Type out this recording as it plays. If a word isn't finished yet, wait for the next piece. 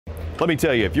Let me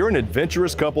tell you, if you're an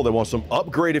adventurous couple that wants some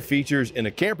upgraded features in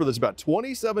a camper that's about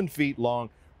 27 feet long,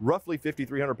 roughly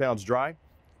 5,300 pounds dry,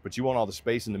 but you want all the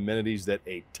space and amenities that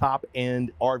a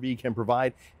top-end RV can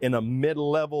provide in a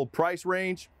mid-level price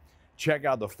range, check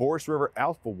out the Forest River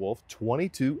Alpha Wolf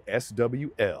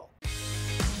 22SW-L.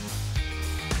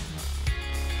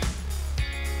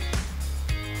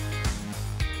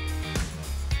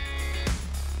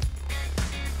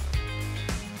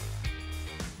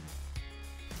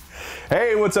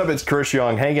 Hey, what's up? It's Chris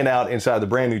Young hanging out inside the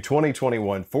brand new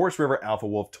 2021 Forest River Alpha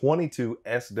Wolf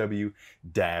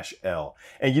 22SW-L.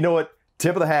 And you know what?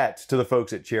 Tip of the hat to the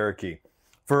folks at Cherokee.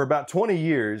 For about 20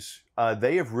 years,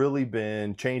 they have really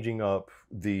been changing up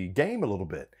the game a little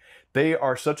bit. They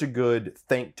are such a good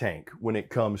think tank when it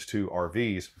comes to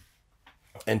RVs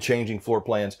and changing floor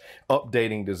plans,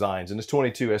 updating designs. And this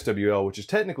 22SW-L, which is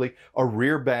technically a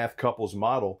rear bath couples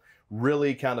model,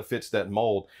 really kind of fits that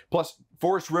mold. Plus,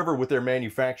 Forest River with their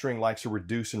manufacturing likes to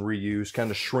reduce and reuse, kind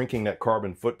of shrinking that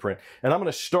carbon footprint. And I'm going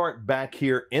to start back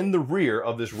here in the rear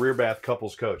of this rear bath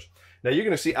couples coach. Now you're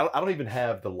going to see, I don't even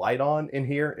have the light on in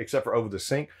here except for over the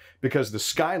sink, because the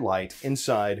skylight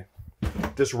inside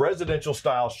this residential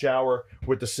style shower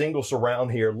with the single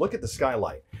surround here, look at the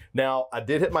skylight. Now I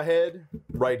did hit my head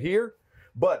right here,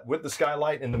 but with the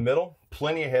skylight in the middle,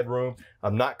 plenty of headroom.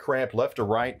 I'm not cramped left or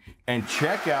right. And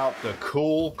check out the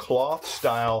cool cloth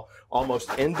style,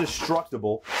 almost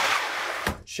indestructible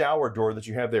shower door that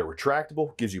you have there.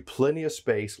 Retractable, gives you plenty of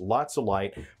space, lots of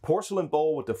light. Porcelain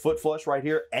bowl with the foot flush right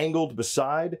here, angled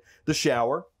beside the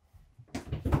shower.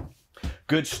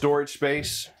 Good storage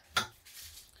space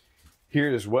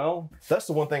here as well. That's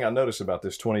the one thing I noticed about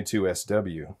this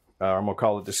 22SW. I'm gonna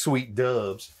call it the Sweet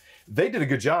Dubs. They did a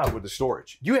good job with the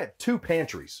storage. You had two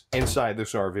pantries inside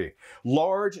this RV.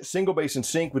 Large single basin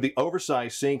sink with the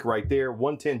oversized sink right there,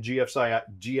 110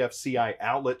 GFCI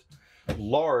outlet.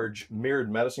 Large mirrored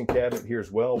medicine cabinet here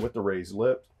as well with the raised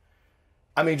lip.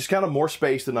 I mean, just kind of more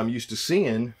space than I'm used to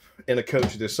seeing in a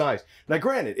coach this size. Now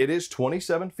granted, it is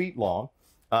 27 feet long.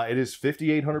 It is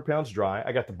 5,800 pounds dry.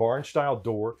 I got the barn style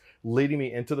door leading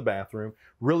me into the bathroom,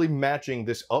 really matching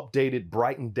this updated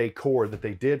Brighton decor that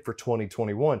they did for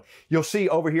 2021. You'll see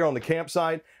over here on the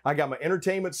campsite, I got my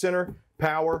entertainment center,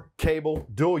 power, cable,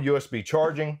 dual USB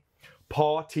charging,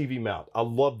 paw TV mount. I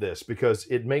love this because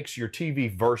it makes your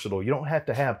TV versatile. You don't have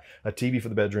to have a TV for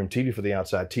the bedroom, TV for the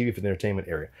outside, TV for the entertainment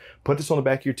area. Put this on the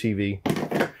back of your TV,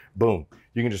 boom.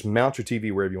 You can just mount your TV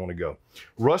wherever you want to go.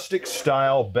 Rustic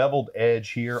style beveled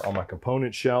edge here on my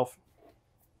component shelf.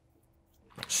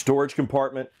 Storage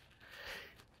compartment.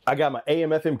 I got my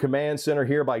AM/FM command center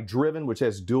here by Driven, which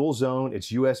has dual zone. It's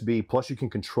USB, plus you can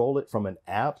control it from an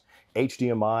app,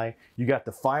 HDMI. You got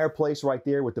the fireplace right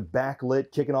there with the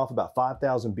backlit kicking off about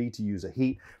 5,000 BTUs of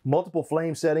heat. Multiple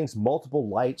flame settings, multiple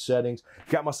light settings.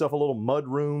 Got myself a little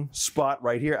mudroom spot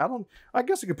right here. I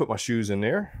guess I could put my shoes in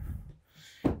there.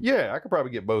 Yeah, I could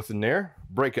probably get both in there.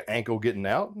 Break an ankle getting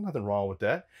out. Nothing wrong with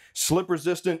that. Slip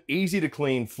resistant, easy to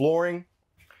clean flooring.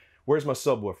 Where's my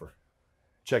subwoofer?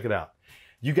 Check it out.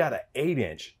 You got an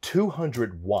 8-inch,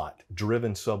 200-watt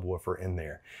Driven subwoofer in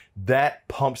there. That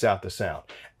pumps out the sound.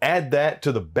 Add that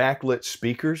to the backlit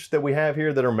speakers that we have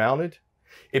here that are mounted.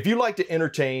 If you like to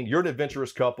entertain, you're an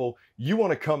adventurous couple, you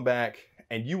want to come back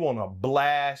and you want to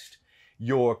blast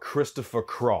your Christopher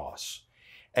Cross,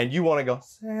 and you want to go,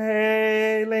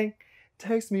 sailing,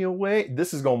 takes me away.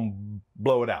 This is going to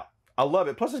blow it out. I love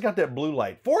it. Plus, it's got that blue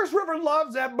light. Forest River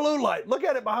loves that blue light. Look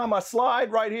at it behind my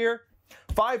slide right here.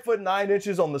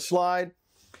 5'9" on the slide.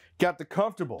 Got the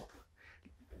comfortable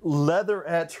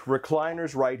leatherette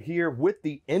recliners right here with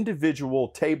the individual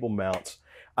table mounts.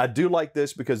 I do like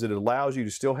this because it allows you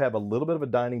to still have a little bit of a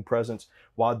dining presence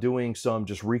while doing some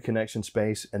just reconnection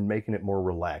space and making it more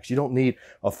relaxed. You don't need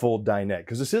a full dinette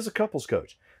because this is a couples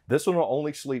coach. This one will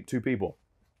only sleep 2 people.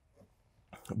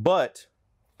 But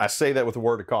I say that with a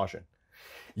word of caution.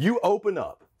 You open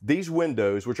up these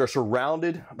windows, which are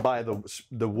surrounded by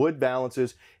the wood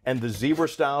balances and the zebra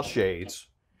style shades.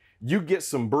 You get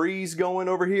some breeze going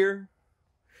over here.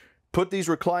 Put these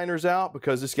recliners out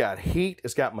because it's got heat,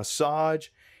 it's got massage,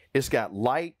 it's got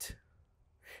light.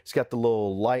 It's got the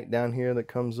little light down here that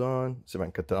comes on. See if I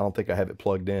can cut that. I don't think I have it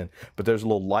plugged in, but there's a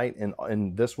little light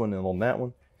in this one and on that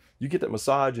one. You get that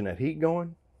massage and that heat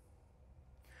going.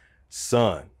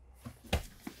 Son,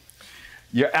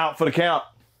 you're out for the count.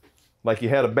 Like you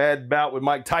had a bad bout with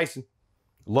Mike Tyson.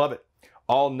 Love it.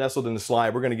 All nestled in the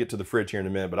slide. We're going to get to the fridge here in a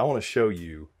minute, but I want to show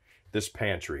you this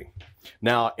pantry.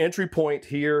 Now, entry point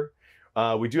here,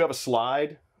 we do have a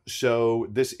slide, so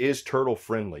this is turtle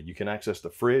friendly. You can access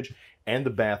the fridge and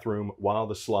the bathroom while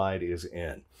the slide is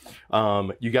in.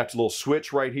 You got your little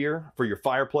switch right here for your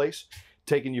fireplace,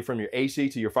 taking you from your AC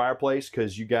to your fireplace,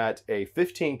 because you got a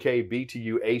 15K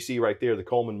BTU AC right there, the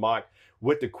Coleman Mach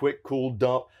with the quick cool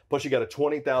dump. Plus you got a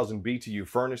 20,000 BTU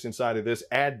furnace inside of this.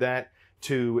 Add that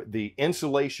to the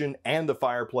insulation and the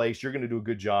fireplace. You're going to do a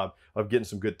good job of getting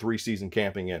some good 3-season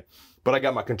camping in. But I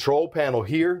got my control panel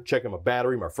here, checking my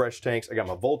battery, my fresh tanks. I got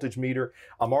my voltage meter.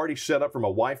 I'm already set up for my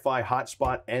Wi-Fi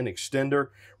hotspot and extender.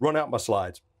 Run out my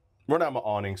slides, run out my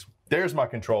awnings. There's my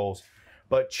controls.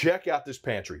 But check out this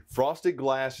pantry. Frosted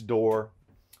glass door.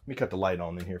 Let me cut the light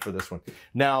on in here for this one.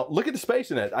 Now, look at the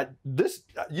space in it.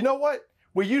 You know what?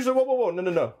 We usually,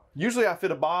 no. Usually I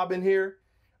fit a Bob in here.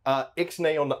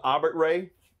 Ixnay on the Albert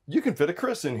Ray. You can fit a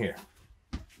Chris in here.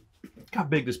 Look how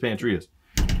big this pantry is.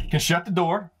 Can shut the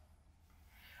door.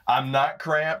 I'm not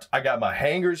cramped. I got my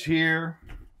hangers here.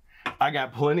 I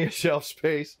got plenty of shelf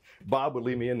space. Bob would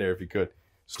leave me in there if he could.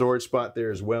 Storage spot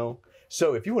there as well.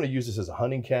 So if you want to use this as a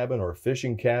hunting cabin or a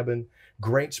fishing cabin,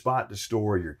 great spot to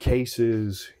store your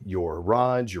cases, your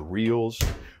rods, your reels,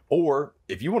 or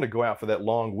if you want to go out for that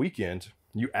long weekend,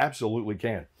 you absolutely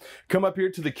can. Come up here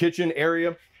to the kitchen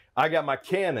area. I got my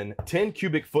Canon 10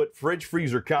 cubic foot fridge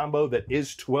freezer combo that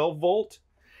is 12 volt.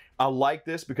 I like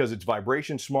this because it's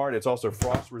vibration smart. It's also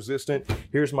frost resistant.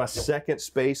 Here's my second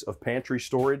space of pantry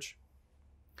storage.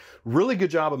 Really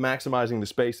good job of maximizing the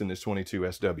space in this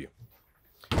 22SW.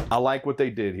 I like what they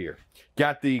did here.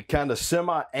 Got the kind of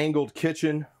semi-angled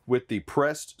kitchen with the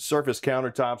pressed surface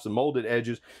countertops and molded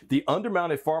edges. The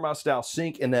undermounted farmhouse style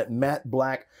sink in that matte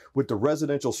black with the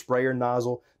residential sprayer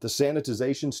nozzle. The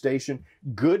sanitization station.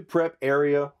 Good prep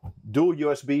area. Dual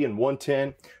USB and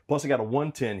 110. Plus I got a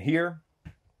 110 here.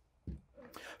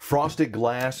 Frosted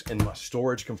glass in my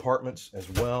storage compartments as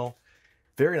well.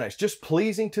 Very nice. Just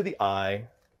pleasing to the eye.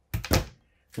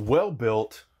 Well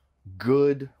built.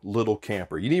 Good little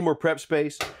camper. You need more prep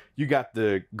space. You got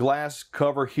the glass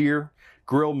cover here,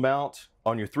 grill mount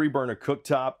on your 3-burner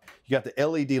cooktop. You got the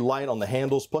LED light on the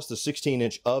handles, plus the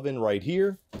 16-inch oven right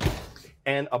here,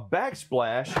 and a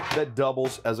backsplash that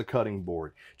doubles as a cutting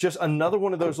board. Just another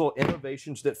one of those little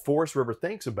innovations that Forest River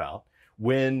thinks about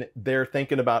when they're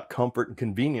thinking about comfort and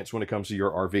convenience when it comes to your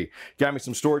RV. Got me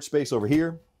some storage space over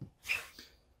here.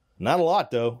 Not a lot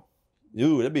though.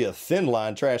 Ooh, that'd be a thin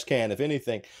line trash can, if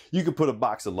anything. You could put a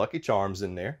box of Lucky Charms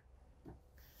in there.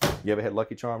 You ever had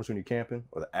Lucky Charms when you're camping?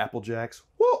 Or the Apple Jacks?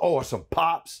 Whoa, or some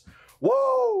Pops.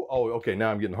 Whoa! Oh, okay,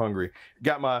 now I'm getting hungry.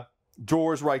 Got my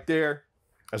drawers right there.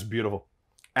 That's beautiful.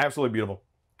 Absolutely beautiful.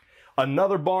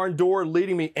 Another barn door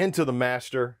leading me into the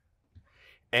master.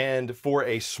 And for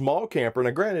a small camper,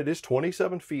 now granted it's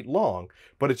 27 feet long,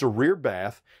 but it's a rear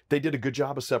bath. They did a good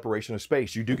job of separation of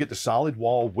space. You do get the solid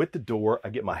wall with the door. I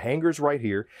get my hangers right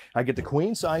here. I get the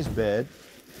queen size bed.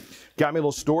 Got me a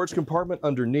little storage compartment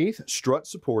underneath, strut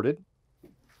supported.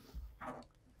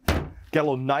 Got a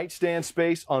little nightstand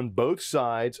space on both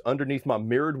sides underneath my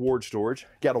mirrored ward storage.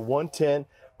 Got a 110,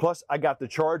 plus I got the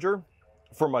charger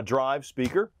for my drive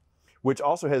speaker, which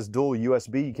also has dual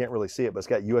USB. You can't really see it, but it's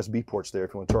got USB ports there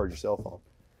if you want to charge your cell phone.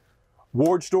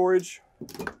 Ward storage,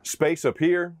 space up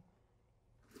here,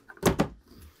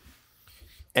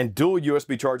 and dual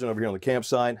USB charging over here on the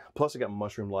campsite. Plus I got my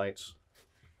mushroom lights.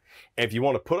 And if you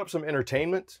want to put up some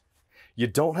entertainment, you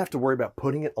don't have to worry about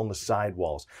putting it on the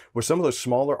sidewalls. With some of those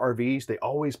smaller RVs, they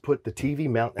always put the TV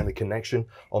mount and the connection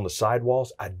on the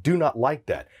sidewalls. I do not like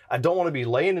that. I don't want to be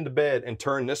laying into bed and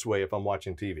turn this way if I'm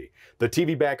watching TV. The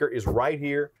TV backer is right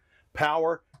here.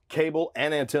 Power, cable,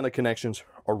 and antenna connections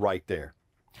are right there.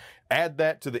 Add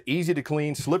that to the easy to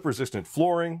clean, slip resistant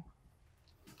flooring,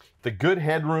 the good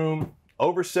headroom,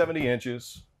 over 70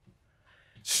 inches,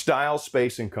 style,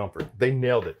 space, and comfort. They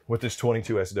nailed it with this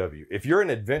 22SW. If you're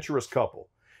an adventurous couple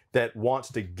that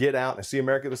wants to get out and see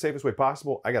America the safest way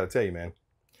possible, I got to tell you, man,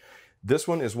 this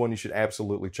one is one you should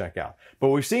absolutely check out. But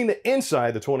we've seen the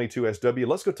inside the 22SW.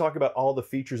 Let's go talk about all the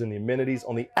features and the amenities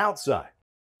on the outside.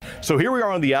 So here we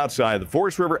are on the outside of the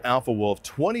Forest River Alpha Wolf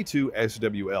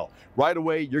 22SW-L. Right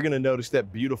away, you're going to notice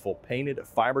that beautiful painted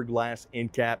fiberglass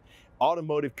end cap,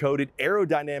 automotive coated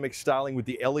aerodynamic styling with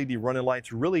the LED running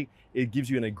lights. Really, it gives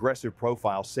you an aggressive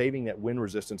profile, saving that wind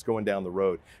resistance going down the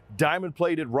road. Diamond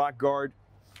plated rock guard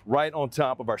right on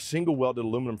top of our single welded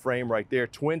aluminum frame right there.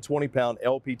 Twin 20-pound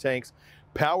LP tanks,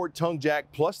 powered tongue jack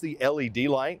plus the LED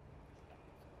light.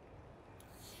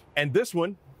 And this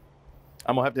one,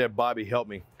 I'm gonna have to have Bobby help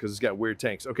me because it's got weird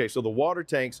tanks. Okay, so the water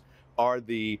tanks are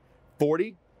the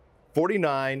 40,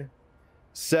 49,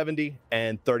 70,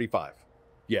 and 35.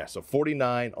 Yeah, so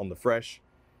 49 on the fresh,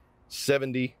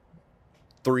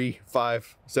 73,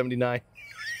 5, 79.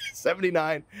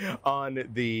 79 on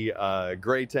the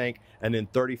gray tank, and then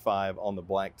 35 on the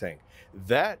black tank.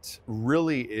 That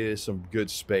really is some good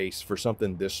space for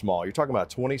something this small. You're talking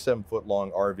about a 27-foot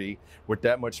long RV with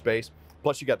that much space.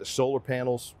 Plus you got the solar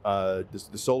panels, the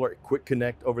solar quick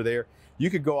connect over there. You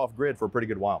could go off grid for a pretty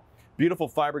good while. Beautiful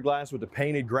fiberglass with the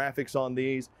painted graphics on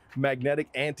these, magnetic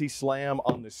anti-slam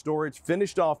on the storage,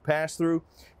 finished off pass-through.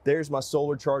 There's my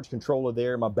solar charge controller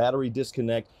there, my battery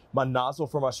disconnect, my nozzle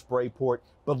for my spray port.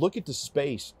 But look at the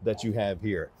space that you have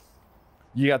here.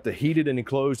 You got the heated and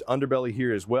enclosed underbelly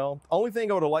here as well. Only thing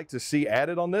I would like to see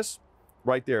added on this,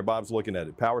 right there, Bob's looking at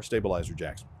it, power stabilizer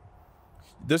jacks.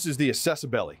 This is the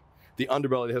accessibelly. The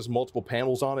underbelly that has multiple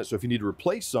panels on it, so if you need to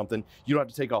replace something, you don't have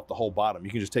to take off the whole bottom.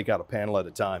 You can just take out a panel at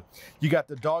a time. You got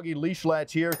the doggy leash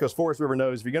latch here, because Forest River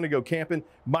knows if you're going to go camping,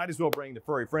 might as well bring the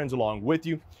furry friends along with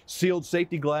you. Sealed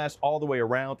safety glass all the way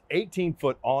around,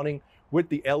 18-foot awning with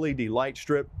the LED light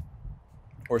strip.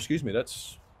 Or excuse me,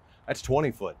 that's 20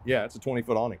 foot. Yeah, it's a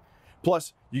 20-foot awning.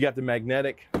 Plus, you got the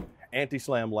magnetic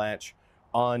anti-slam latch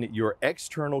on your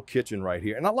external kitchen right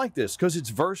here. And I like this because it's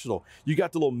versatile. You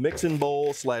got the little mixing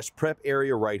bowl / prep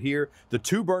area right here, the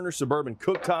 2-burner Suburban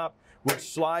cooktop, which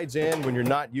slides in when you're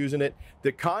not using it,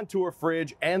 the contour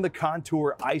fridge and the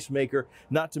contour ice maker,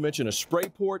 not to mention a spray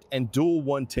port and dual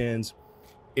 110s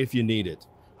if you need it.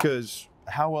 Because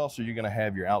how else are you gonna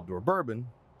have your outdoor bourbon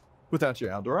without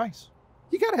your outdoor ice?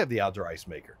 You gotta have the outdoor ice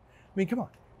maker. I mean, come on.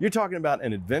 You're talking about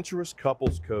an adventurous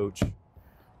couples coach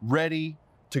ready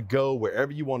to go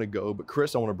wherever you want to go. But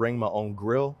Chris, I want to bring my own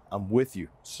grill. I'm with you.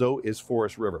 So is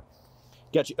Forest River.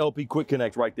 Got your LP quick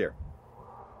connect right there.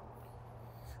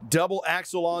 Double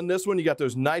axle on this one. You got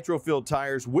those nitro filled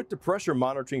tires with the pressure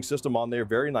monitoring system on there.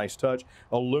 Very nice touch.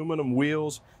 Aluminum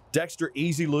wheels, Dexter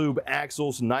Easy Lube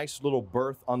axles, nice little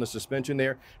berth on the suspension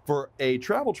there. For a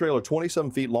travel trailer 27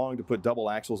 feet long to put double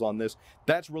axles on this,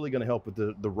 that's really going to help with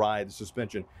the ride, the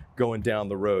suspension going down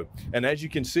the road. And as you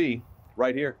can see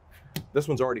right here, this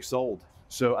one's already sold.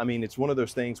 So, I mean, it's one of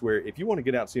those things where if you want to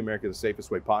get out and see America the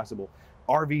safest way possible,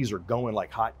 RVs are going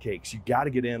like hotcakes. You got to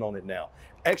get in on it now.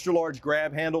 Extra large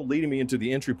grab handle leading me into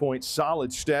the entry point,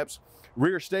 solid steps,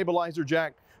 rear stabilizer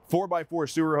jack, 4x4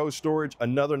 sewer hose storage,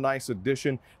 another nice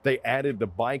addition. They added the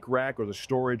bike rack or the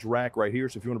storage rack right here.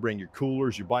 So if you want to bring your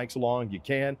coolers, your bikes along, you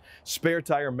can. Spare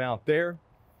tire mount there.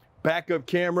 Backup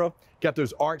camera, got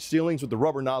those arch ceilings with the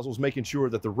rubber nozzles, making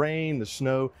sure that the rain, the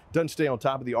snow doesn't stay on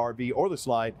top of the RV or the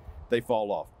slide, they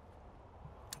fall off.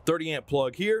 30 amp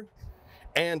plug here,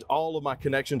 and all of my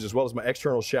connections as well as my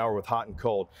external shower with hot and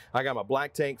cold. I got my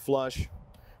black tank flush,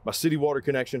 my city water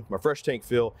connection, my fresh tank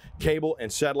fill, cable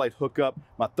and satellite hookup,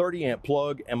 my 30 amp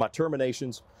plug, and my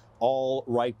terminations all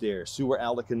right there. Sewer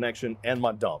outlet connection and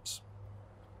my dumps.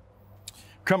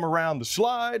 Come around the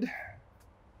slide.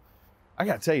 I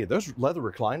gotta tell you, those leather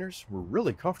recliners were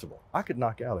really comfortable. I could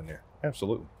knock out in there,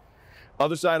 absolutely.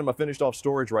 Other side of my finished off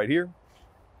storage right here.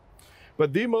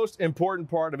 But the most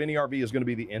important part of any RV is gonna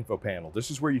be the info panel.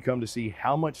 This is where you come to see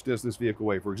how much does this vehicle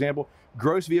weigh. For example,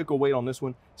 gross vehicle weight on this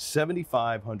one,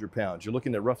 7,500 pounds. You're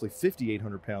looking at roughly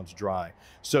 5,800 pounds dry.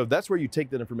 So that's where you take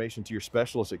that information to your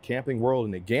specialist at Camping World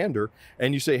and at Gander,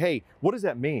 and you say, hey, what does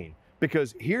that mean?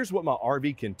 Because here's what my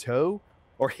RV can tow,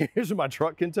 or here's what my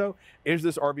truck can tow. Is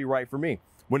this RV right for me?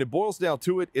 When it boils down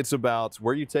to it, it's about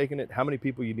where you're taking it, how many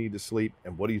people you need to sleep,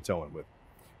 and what are you towing with.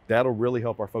 That'll really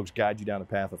help our folks guide you down the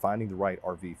path of finding the right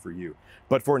RV for you.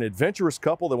 But for an adventurous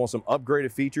couple that wants some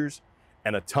upgraded features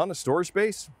and a ton of storage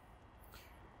space,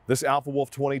 this Alpha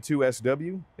Wolf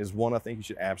 22SW is one I think you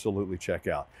should absolutely check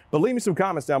out. But leave me some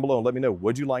comments down below and let me know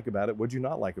what'd you like about it, what'd you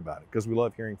not like about it, because we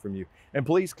love hearing from you. And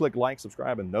please click like,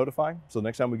 subscribe, and notify so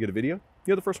next time we get a video,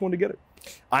 you're the first one to get it.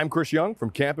 I'm Chris Young from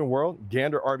Camping World,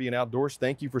 Gander RV and Outdoors.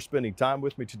 Thank you for spending time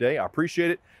with me today. I appreciate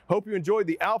it. Hope you enjoyed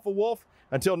the Alpha Wolf.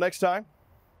 Until next time,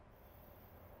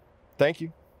 thank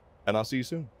you, and I'll see you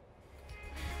soon.